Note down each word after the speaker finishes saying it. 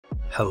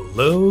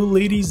Hello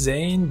ladies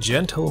and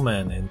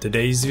gentlemen, in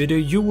today's video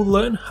you will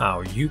learn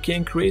how you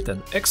can create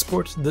and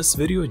export this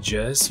video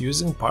just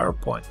using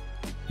PowerPoint.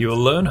 You will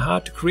learn how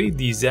to create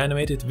these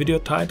animated video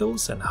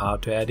titles and how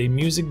to add a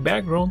music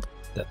background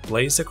that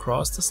plays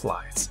across the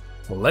slides.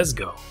 Let's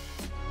go!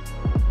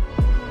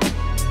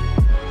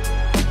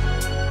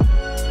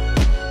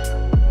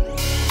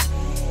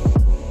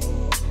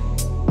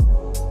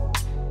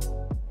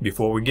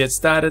 Before we get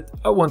started,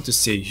 I want to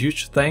say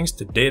huge thanks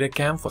to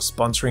DataCamp for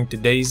sponsoring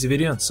today's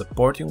video and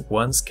supporting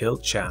One Skill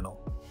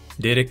channel.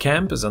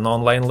 DataCamp is an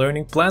online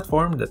learning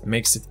platform that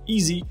makes it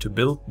easy to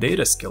build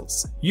data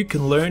skills. You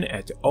can learn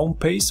at your own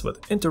pace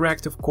with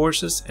interactive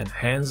courses and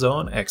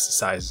hands-on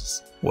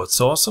exercises.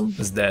 What's awesome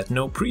is that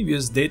no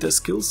previous data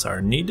skills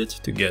are needed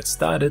to get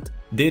started.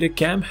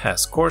 DataCamp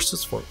has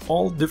courses for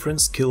all different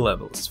skill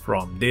levels,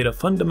 from data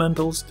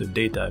fundamentals to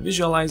data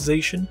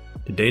visualization,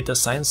 to data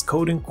science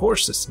coding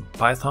courses in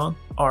Python,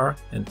 R,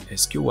 and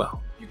SQL.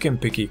 You can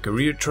pick a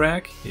career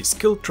track, a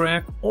skill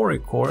track, or a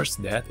course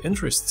that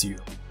interests you.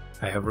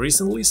 I have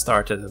recently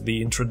started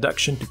the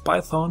introduction to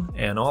Python,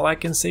 and all I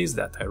can say is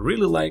that I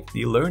really like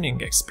the learning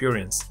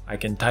experience. I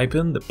can type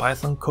in the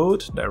Python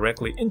code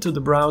directly into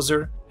the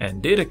browser,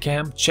 and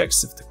DataCamp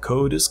checks if the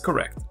code is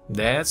correct.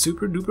 That's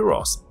super duper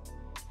awesome.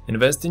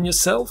 Invest in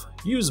yourself,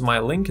 use my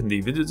link in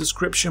the video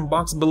description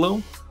box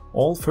below.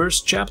 All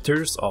first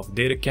chapters of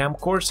DataCamp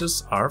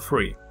courses are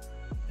free.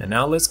 And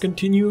now let's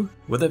continue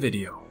with the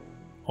video.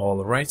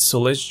 Alright,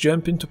 so let's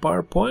jump into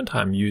PowerPoint.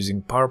 I'm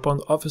using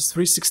PowerPoint Office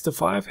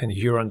 365, and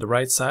here on the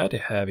right side I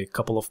have a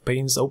couple of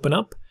panes open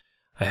up.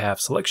 I have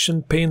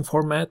Selection pane,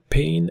 Format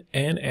pane,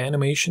 and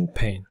Animation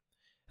pane.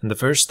 And the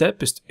first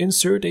step is to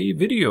insert a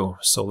video.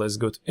 So let's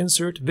go to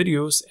Insert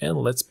Videos and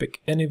let's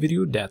pick any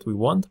video that we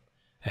want.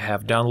 I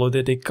have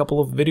downloaded a couple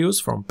of videos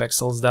from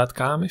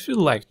Pexel.com. If you'd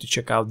like to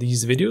check out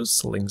these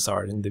videos, links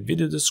are in the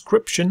video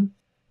description.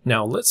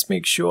 Now let's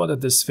make sure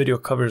that this video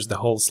covers the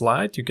whole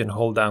slide. You can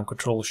hold down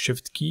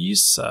Ctrl-Shift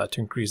keys to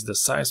increase the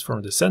size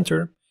from the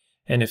center.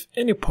 And if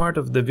any part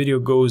of the video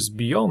goes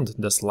beyond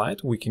the slide,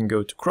 we can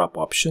go to Crop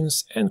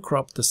Options and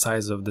crop the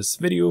size of this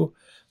video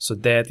so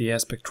that the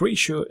aspect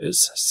ratio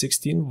is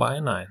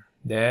 16:9.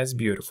 That's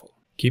beautiful.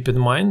 Keep in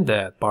mind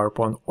that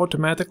PowerPoint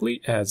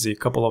automatically adds a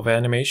couple of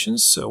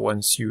animations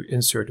once you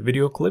insert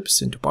video clips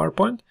into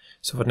PowerPoint.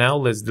 So for now,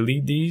 let's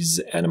delete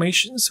these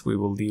animations. We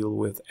will deal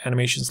with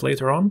animations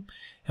later on.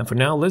 And for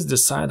now, let's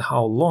decide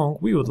how long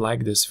we would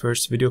like this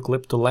first video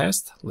clip to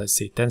last. Let's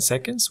say 10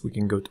 seconds. We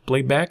can go to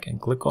Playback and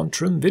click on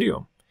Trim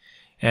Video.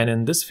 And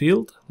in this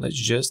field, let's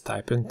just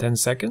type in 10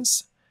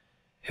 seconds.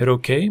 Hit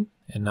OK.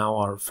 And now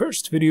our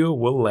first video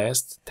will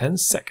last 10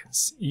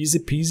 seconds. Easy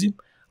peasy,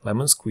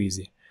 lemon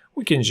squeezy.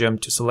 We can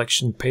jump to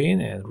Selection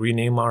pane and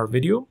rename our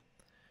video.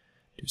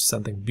 Do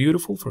something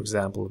beautiful, for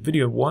example,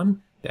 video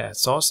 1.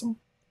 That's awesome.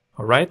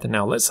 Alright, and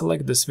now let's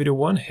select this video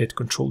 1, hit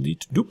Ctrl-D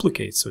to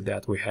duplicate so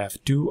that we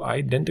have two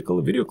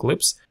identical video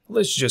clips.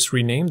 Let's just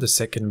rename the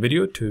second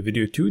video to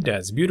video 2.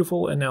 That's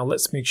beautiful. And now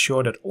let's make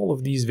sure that all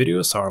of these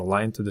videos are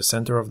aligned to the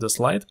center of the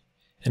slide.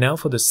 And now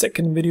for the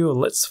second video,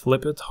 let's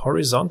flip it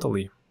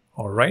horizontally.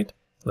 Alright.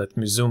 Let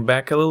me zoom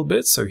back a little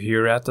bit. So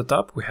here at the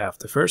top we have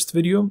the first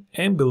video,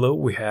 and below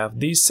we have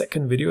the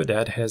second video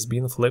that has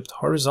been flipped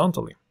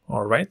horizontally.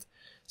 Alright,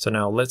 so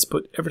now let's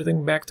put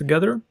everything back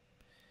together.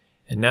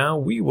 And now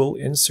we will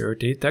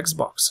insert a text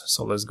box.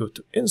 So let's go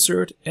to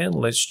Insert and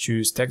let's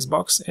choose Text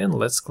Box and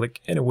let's click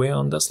anywhere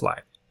on the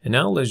slide. And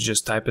now let's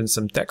just type in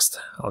some text.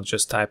 I'll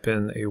just type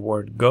in a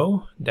word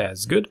Go.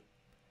 That's good.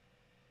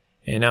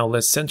 And now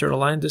let's center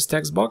align this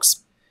text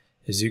box.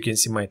 As you can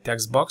see, my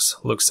text box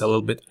looks a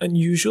little bit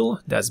unusual.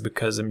 That's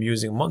because I'm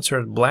using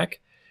Montserrat Black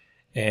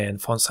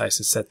and font size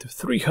is set to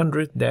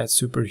 300. That's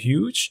super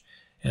huge.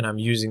 And I'm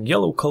using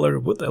yellow color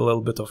with a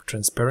little bit of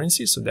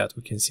transparency so that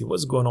we can see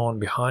what's going on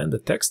behind the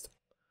text.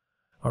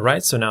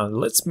 Alright, so now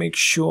let's make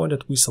sure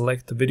that we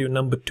select the video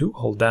number 2.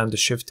 Hold down the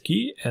Shift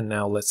key and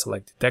now let's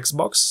select the text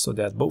box so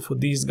that both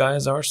of these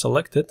guys are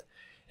selected.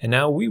 And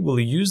now we will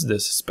use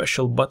this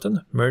special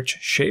button, Merge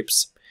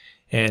Shapes.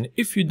 And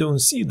if you don't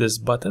see this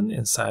button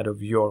inside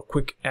of your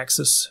quick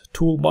access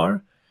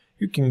toolbar,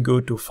 you can go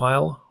to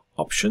File,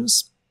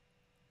 Options,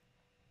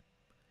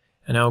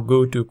 and now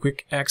go to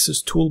Quick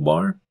Access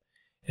Toolbar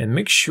and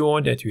make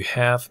sure that you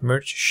have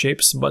Merge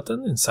Shapes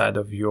button inside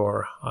of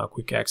your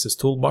quick access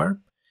toolbar.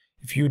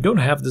 If you don't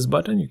have this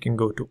button, you can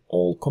go to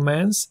All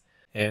Commands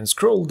and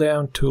scroll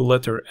down to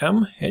letter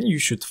M, and you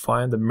should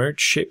find the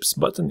Merge Shapes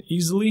button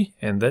easily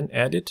and then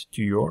add it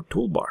to your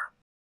toolbar.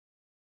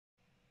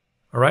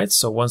 Alright,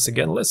 so once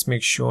again, let's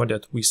make sure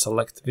that we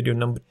select video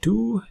number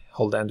 2,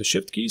 hold down the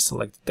Shift key,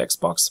 select the text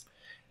box,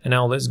 and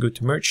now let's go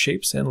to Merge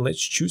Shapes and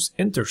let's choose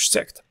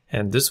Intersect.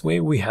 And this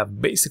way we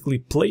have basically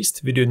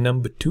placed video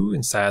number 2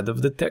 inside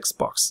of the text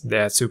box.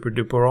 That's super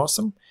duper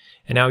awesome.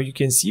 And now you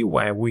can see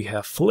why we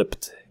have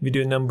flipped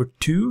video number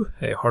 2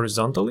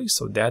 horizontally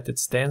so that it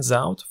stands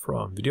out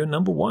from video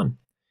number 1.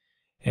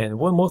 And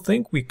one more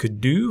thing we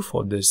could do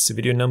for this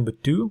video number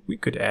 2, we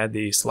could add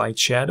a slide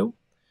shadow.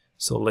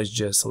 So let's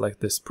just select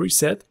this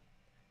preset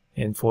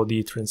And for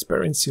the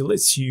transparency,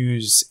 let's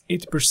use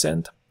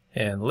 80%.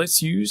 And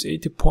let's use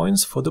 80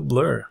 points for the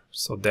blur,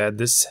 so that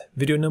this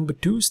video number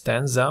 2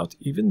 stands out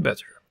even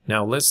better.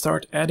 Now let's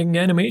start adding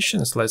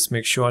animations. Let's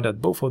make sure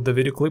that both of the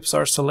video clips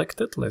are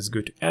selected. Let's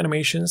go to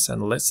animations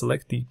and let's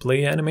select the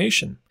play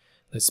animation.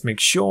 Let's make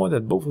sure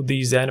that both of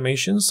these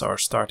animations are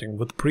starting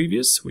with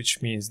previous,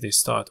 which means they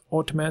start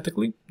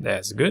automatically.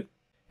 That's good.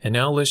 And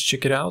now let's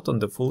check it out on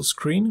the full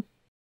screen.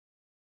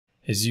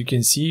 As you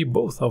can see,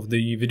 both of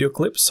the video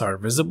clips are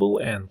visible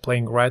and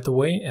playing right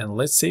away, and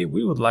let's say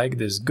we would like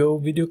this Go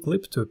video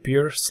clip to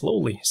appear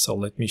slowly, so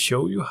let me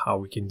show you how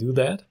we can do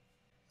that.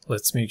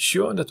 Let's make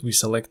sure that we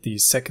select the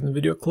second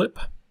video clip.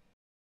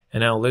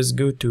 And now let's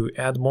go to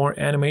Add More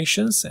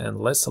Animations and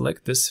let's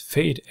select this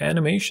Fade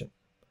animation.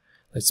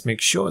 Let's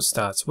make sure it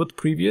starts with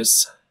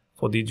previous.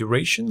 For the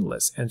duration,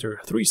 let's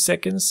enter 3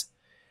 seconds.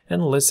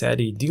 And let's add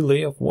a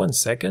delay of 1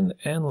 second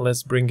and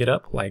let's bring it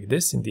up like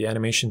this in the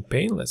animation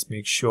pane. Let's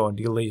make sure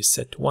delay is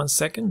set to 1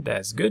 second,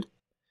 that's good.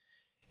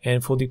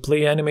 And for the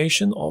play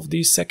animation of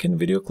the second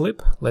video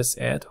clip, let's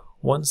add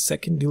 1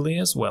 second delay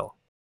as well.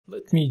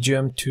 Let me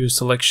jump to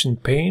selection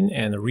pane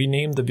and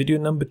rename the video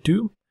number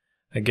 2.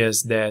 I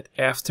guess that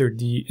after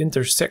the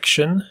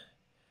intersection,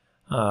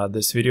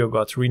 this video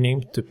got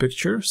renamed to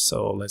picture,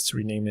 so let's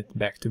rename it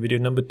back to video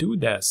number 2,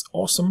 that's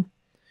awesome.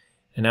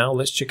 And now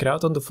let's check it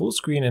out on the full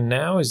screen, and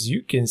now as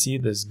you can see,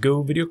 this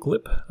Go video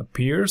clip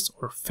appears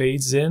or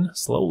fades in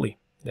slowly.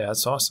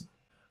 That's awesome.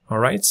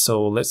 Alright,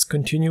 so let's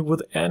continue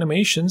with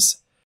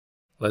animations.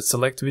 Let's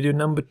select video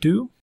number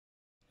 2.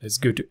 Let's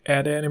go to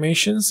Add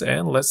Animations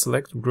and let's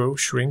select Grow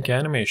Shrink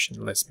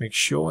Animation. Let's make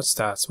sure it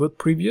starts with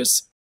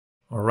previous.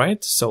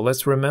 Alright, so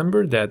let's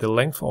remember that the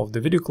length of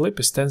the video clip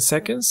is 10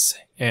 seconds,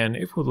 and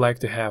if we'd like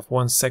to have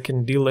 1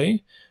 second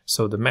delay,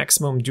 so the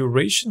maximum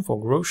duration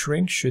for Grow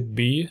Shrink should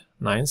be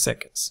 9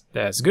 seconds.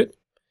 That's good.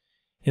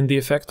 In the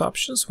effect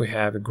options, we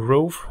have a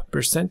growth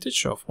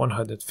percentage of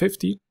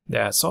 150.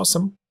 That's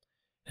awesome.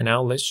 And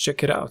now let's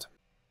check it out.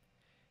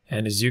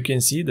 And as you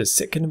can see, the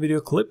second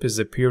video clip is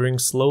appearing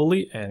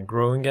slowly and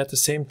growing at the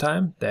same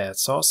time.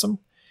 That's awesome.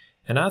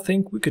 And I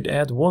think we could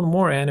add one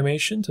more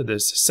animation to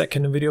this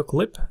second video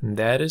clip, and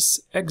that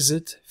is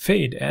Exit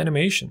Fade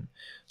animation,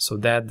 so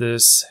that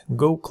this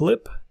Go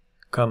clip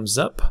comes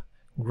up,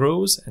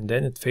 grows, and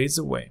then it fades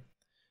away.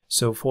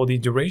 So for the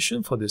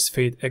duration for this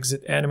Fade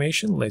Exit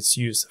animation, let's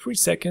use 3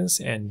 seconds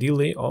and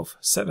delay of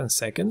 7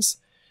 seconds.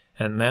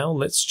 And now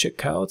let's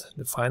check out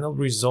the final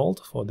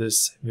result for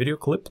this video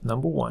clip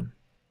number 1.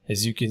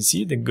 As you can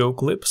see, the Go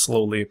clip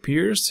slowly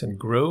appears and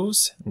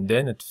grows, and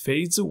then it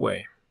fades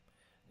away.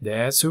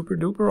 That's super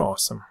duper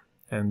awesome.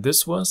 And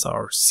this was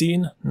our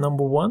scene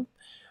number 1.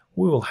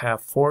 We will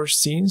have 4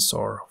 scenes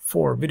or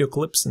 4 video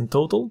clips in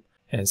total.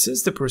 And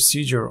since the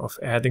procedure of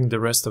adding the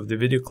rest of the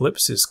video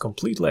clips is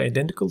completely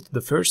identical to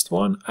the first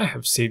one, I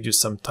have saved you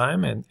some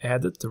time and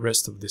added the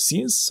rest of the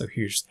scenes. So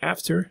here's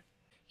after,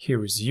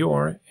 here is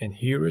your, and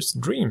here is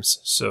dreams.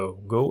 So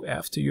go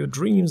after your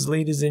dreams,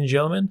 ladies and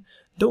gentlemen.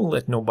 Don't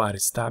let nobody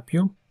stop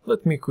you.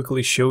 Let me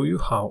quickly show you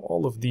how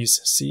all of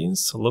these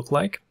scenes look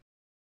like.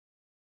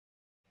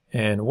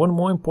 And one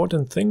more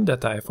important thing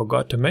that I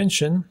forgot to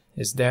mention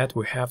is that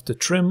we have to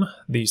trim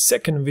the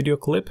second video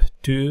clip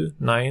to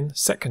 9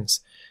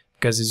 seconds.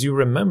 Because as you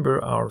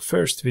remember, our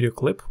first video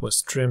clip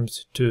was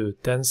trimmed to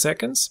 10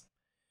 seconds.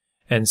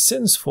 And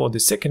since for the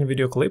second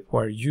video clip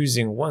we're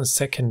using 1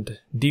 second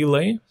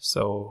delay,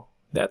 so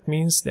that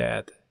means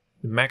that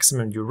the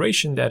maximum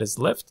duration that is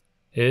left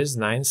is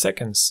 9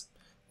 seconds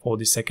for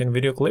the second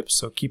video clip.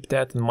 So keep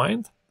that in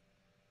mind,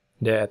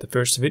 that the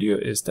first video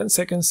is 10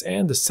 seconds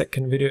and the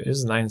second video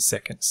is 9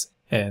 seconds.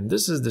 And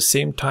this is the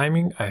same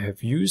timing I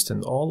have used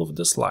in all of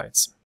the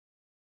slides.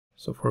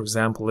 So for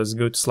example, let's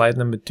go to slide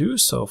number 2.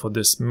 So for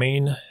this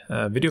main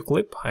video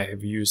clip, I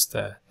have used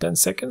 10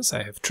 seconds.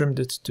 I have trimmed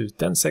it to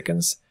 10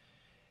 seconds.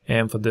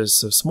 And for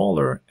this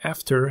smaller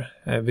after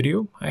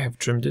video, I have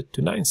trimmed it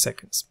to 9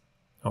 seconds.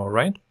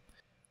 Alright.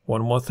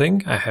 One more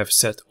thing, I have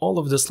set all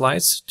of the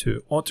slides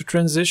to auto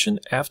transition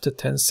after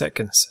 10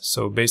 seconds.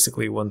 So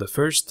basically when the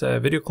first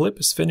video clip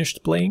is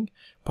finished playing,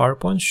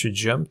 PowerPoint should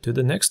jump to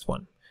the next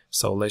one.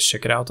 So let's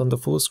check it out on the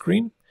full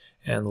screen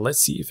and let's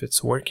see if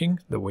it's working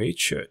the way it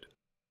should.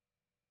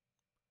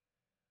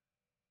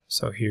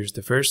 So here's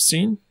the first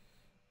scene.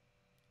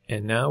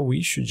 And now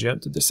we should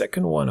jump to the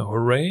second one.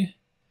 Hooray!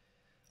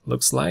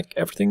 Looks like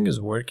everything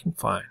is working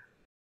fine.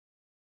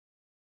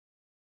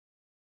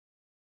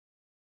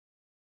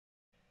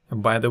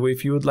 And by the way,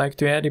 if you would like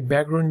to add a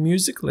background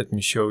music, let me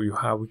show you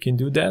how we can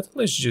do that.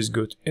 Let's just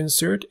go to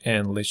Insert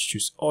and let's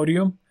choose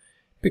Audio.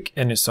 Pick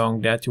any song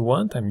that you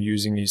want. I'm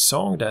using a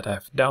song that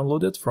I've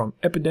downloaded from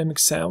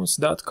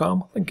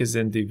epidemicsounds.com. Link is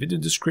in the video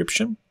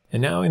description.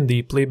 And now in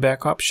the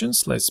playback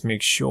options, let's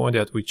make sure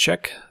that we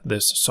check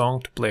this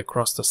song to play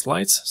across the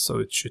slides. So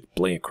it should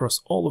play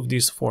across all of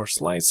these 4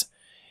 slides.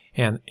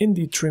 And in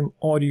the trim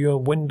audio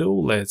window,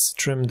 let's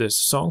trim this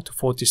song to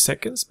 40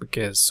 seconds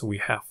because we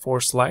have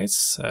 4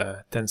 slides,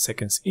 10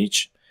 seconds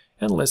each.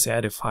 And let's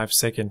add a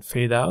 5-second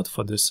fade out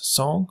for this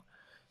song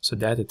so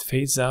that it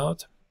fades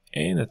out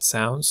and it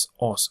sounds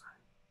awesome.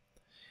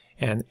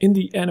 And in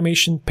the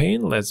animation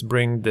pane, let's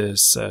bring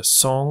this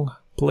song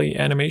play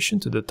animation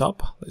to the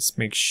top. Let's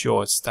make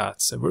sure it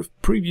starts with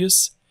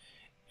previous,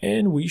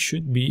 and we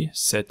should be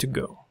set to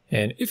go.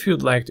 And if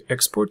you'd like to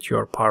export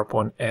your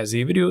PowerPoint as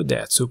a video,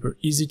 that's super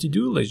easy to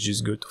do. Let's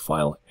just go to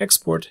File,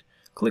 Export,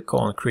 click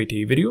on Create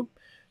a Video,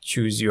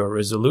 choose your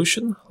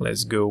resolution.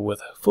 Let's go with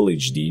Full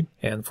HD,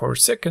 and for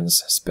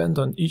seconds spent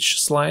on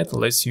each slide,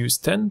 let's use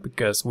 10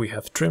 because we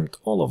have trimmed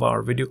all of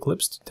our video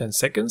clips to 10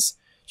 seconds.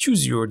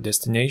 Choose your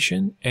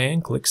destination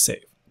and click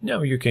Save.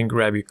 Now you can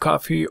grab your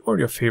coffee or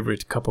your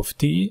favorite cup of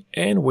tea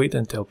and wait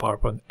until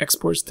PowerPoint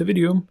exports the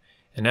video.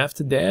 And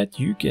after that,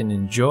 you can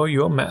enjoy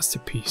your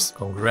masterpiece.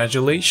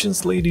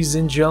 Congratulations, ladies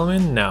and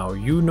gentlemen. Now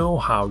you know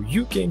how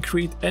you can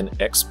create and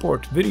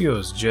export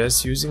videos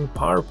just using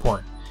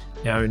PowerPoint.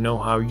 Now you know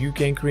how you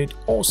can create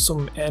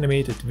awesome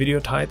animated video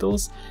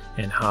titles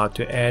and how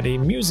to add a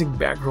music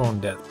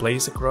background that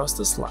plays across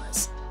the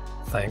slides.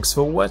 Thanks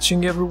for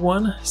watching,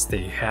 everyone.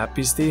 Stay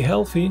happy, stay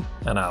healthy,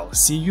 and I'll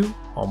see you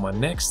on my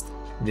next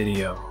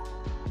video.